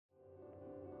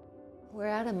We're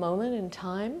at a moment in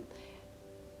time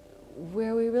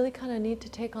where we really kind of need to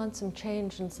take on some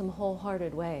change in some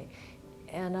wholehearted way.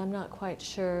 And I'm not quite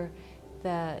sure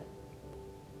that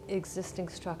existing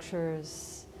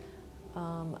structures,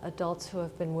 adults who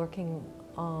have been working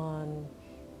on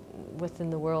within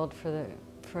the world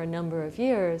for a number of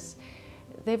years,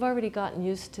 they've already gotten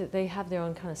used to, they have their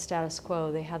own kind of status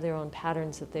quo, they have their own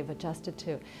patterns that they've adjusted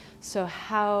to. So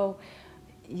how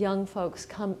young folks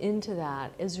come into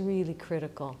that is really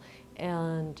critical,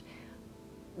 and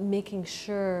making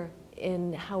sure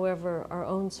in however our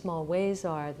own small ways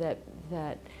are that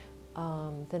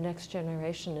the next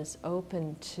generation is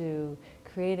open to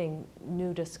creating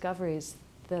new discoveries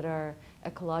that are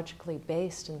ecologically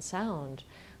based and sound,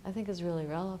 I think is really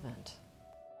relevant.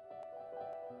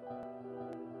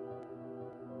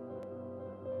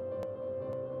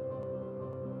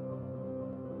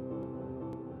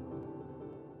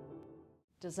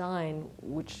 Design,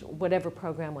 whatever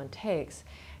program one takes,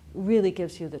 really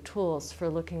gives you the tools for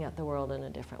looking at the world in a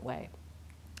different way,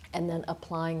 and then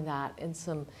applying that in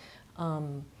some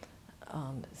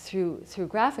through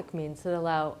graphic means that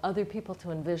allow other people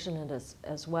to envision it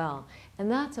as well. And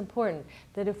that's important,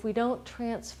 that if we don't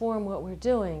transform what we're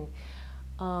doing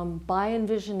by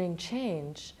envisioning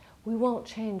change, we won't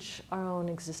change our own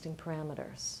existing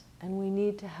parameters, and we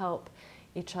need to help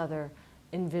each other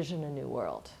envision a new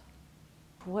world.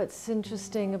 What's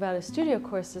interesting about a studio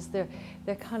course is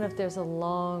there's a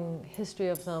long history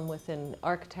of them within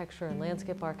architecture and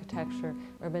landscape architecture,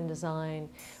 urban design,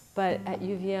 but at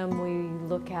UVM we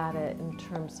look at it in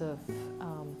terms of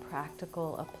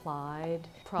practical, applied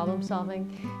problem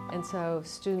solving, and so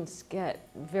students get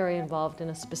very involved in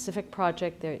a specific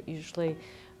project. They're usually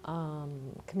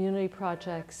community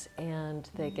projects, and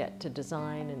they get to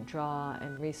design and draw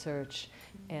and research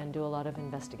and do a lot of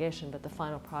investigation, but the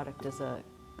final product is a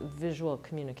visual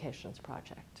communications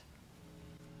project.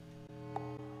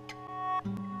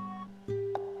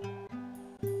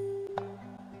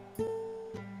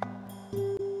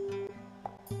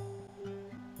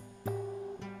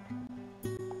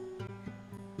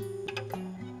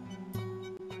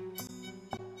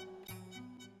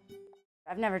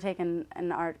 I've never taken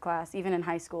an art class, even in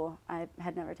high school. I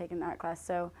had never taken an art class,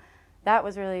 so that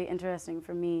was really interesting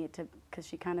for me because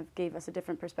she kind of gave us a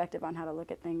different perspective on how to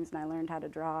look at things, and I learned how to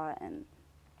draw and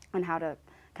how to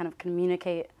kind of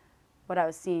communicate what I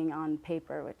was seeing on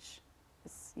paper, which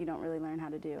you don't really learn how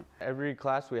to do. Every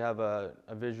class we have a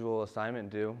visual assignment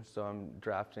due, so I'm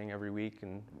drafting every week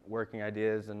and working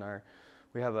ideas, and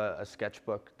we have a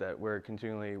sketchbook that we're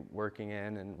continually working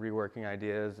in and reworking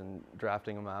ideas and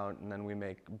drafting them out, and then we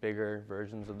make bigger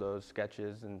versions of those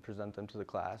sketches and present them to the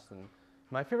class. And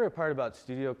my favorite part about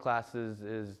studio classes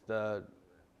is the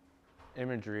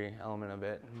imagery element of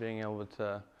it, being able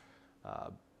to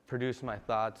produce my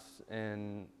thoughts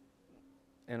in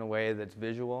a way that's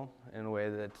visual, in a way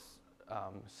that's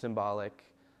symbolic,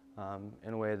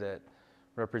 in a way that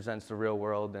represents the real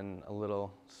world in a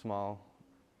little small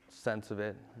sense of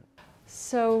it.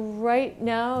 So right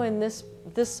now in this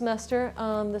semester,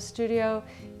 the studio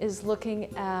is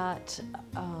looking at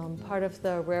part of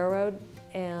the railroad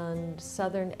and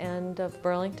southern end of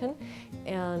Burlington,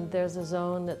 and there's a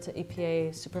zone that's an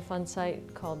EPA Superfund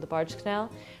site called the Barge Canal,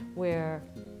 where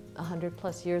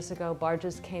 100+ years ago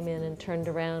barges came in and turned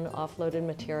around, offloaded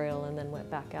material, and then went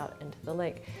back out into the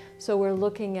lake. So we're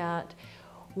looking at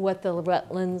what the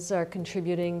wetlands are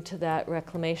contributing to that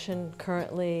reclamation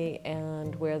currently,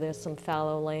 and where there's some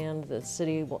fallow land. The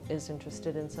city is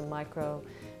interested in some micro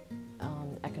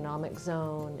economic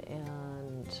zone,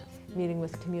 and meeting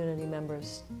with community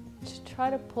members to try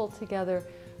to pull together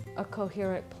a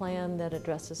coherent plan that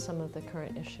addresses some of the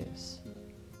current issues.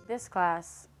 This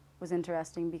class was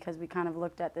interesting because we kind of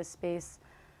looked at this space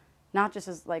not just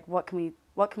as like what can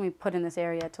we put in this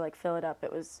area to like fill it up.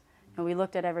 It was, and we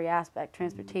looked at every aspect: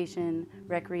 transportation,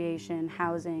 recreation,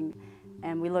 housing,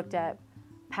 and we looked at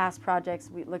past projects.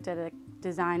 We looked at a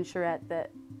design charrette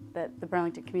that the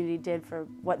Burlington community did for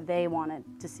what they wanted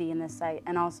to see in this site,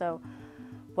 and also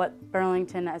what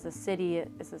Burlington as a city,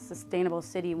 as a sustainable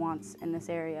city, wants in this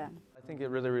area. I think it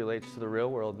really relates to the real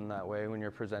world in that way when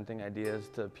you're presenting ideas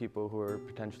to people who are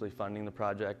potentially funding the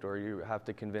project, or you have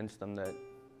to convince them that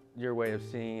your way of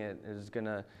seeing it is going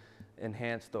to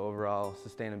enhance the overall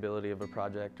sustainability of a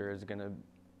project, or is going to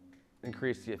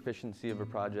increase the efficiency of a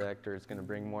project, or it's going to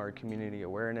bring more community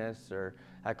awareness or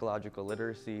ecological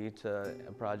literacy to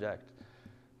a project,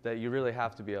 that you really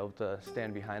have to be able to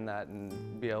stand behind that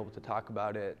and be able to talk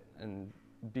about it and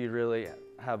really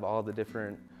have all the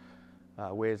different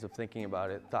ways of thinking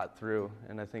about it thought through.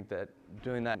 And I think that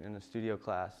doing that in a studio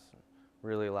class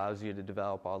really allows you to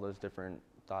develop all those different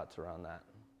thoughts around that.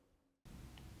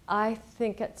 I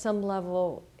think at some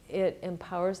level it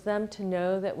empowers them to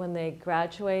know that when they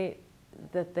graduate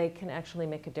that they can actually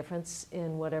make a difference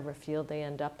in whatever field they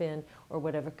end up in or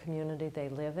whatever community they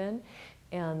live in,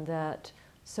 and that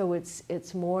so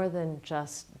it's more than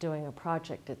just doing a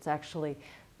project. It's actually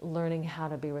learning how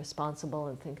to be responsible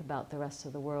and think about the rest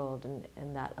of the world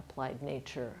and that applied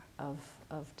nature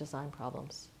of design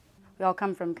problems. We all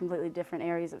come from completely different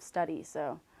areas of study,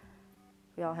 so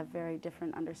we all have very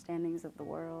different understandings of the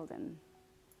world, and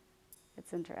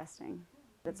it's interesting.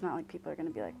 It's not like people are going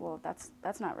to be like, well,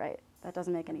 that's not right. That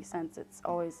doesn't make any sense. It's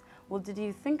always, well, did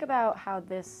you think about how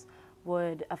this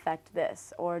would affect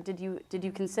this? Or did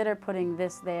you consider putting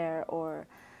this there? Or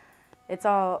it's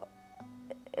all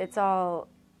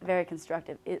very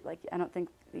constructive. I don't think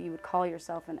that you would call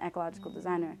yourself an ecological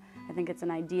designer. I think it's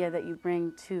an idea that you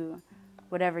bring to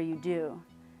whatever you do.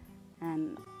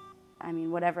 And I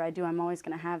mean, whatever I do, I'm always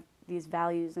going to have these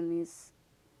values and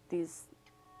these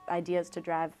ideas to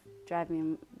drive me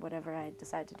in whatever I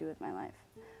decide to do with my life,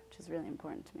 which is really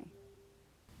important to me.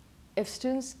 If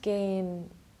students gain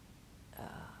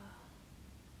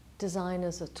design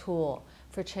as a tool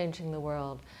for changing the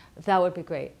world, that would be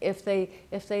great. If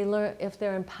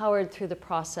they're empowered through the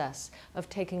process of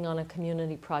taking on a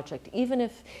community project, even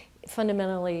if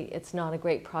fundamentally it's not a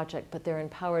great project, but they're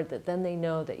empowered, that then they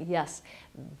know that yes,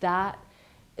 that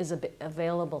is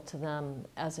available to them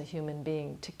as a human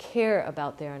being to care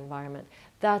about their environment.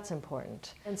 That's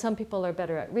important. And some people are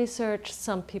better at research,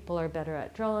 some people are better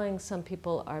at drawing, some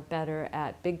people are better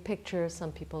at big pictures,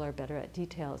 some people are better at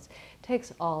details. It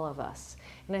takes all of us.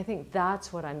 And I think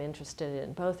that's what I'm interested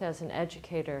in, both as an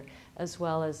educator as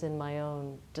well as in my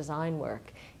own design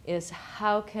work, is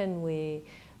how can we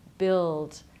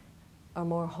build a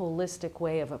more holistic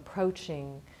way of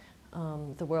approaching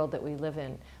the world that we live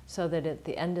in, so that at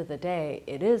the end of the day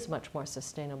it is much more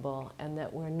sustainable and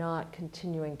that we're not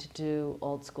continuing to do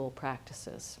old school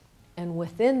practices. And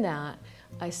within that,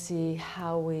 I see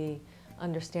how we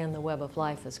understand the web of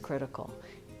life as critical.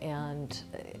 And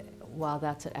while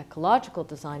that's an ecological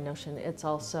design notion, it's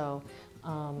also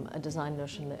a design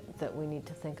notion that we need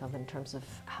to think of in terms of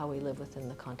how we live within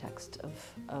the context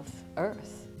of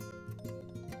Earth.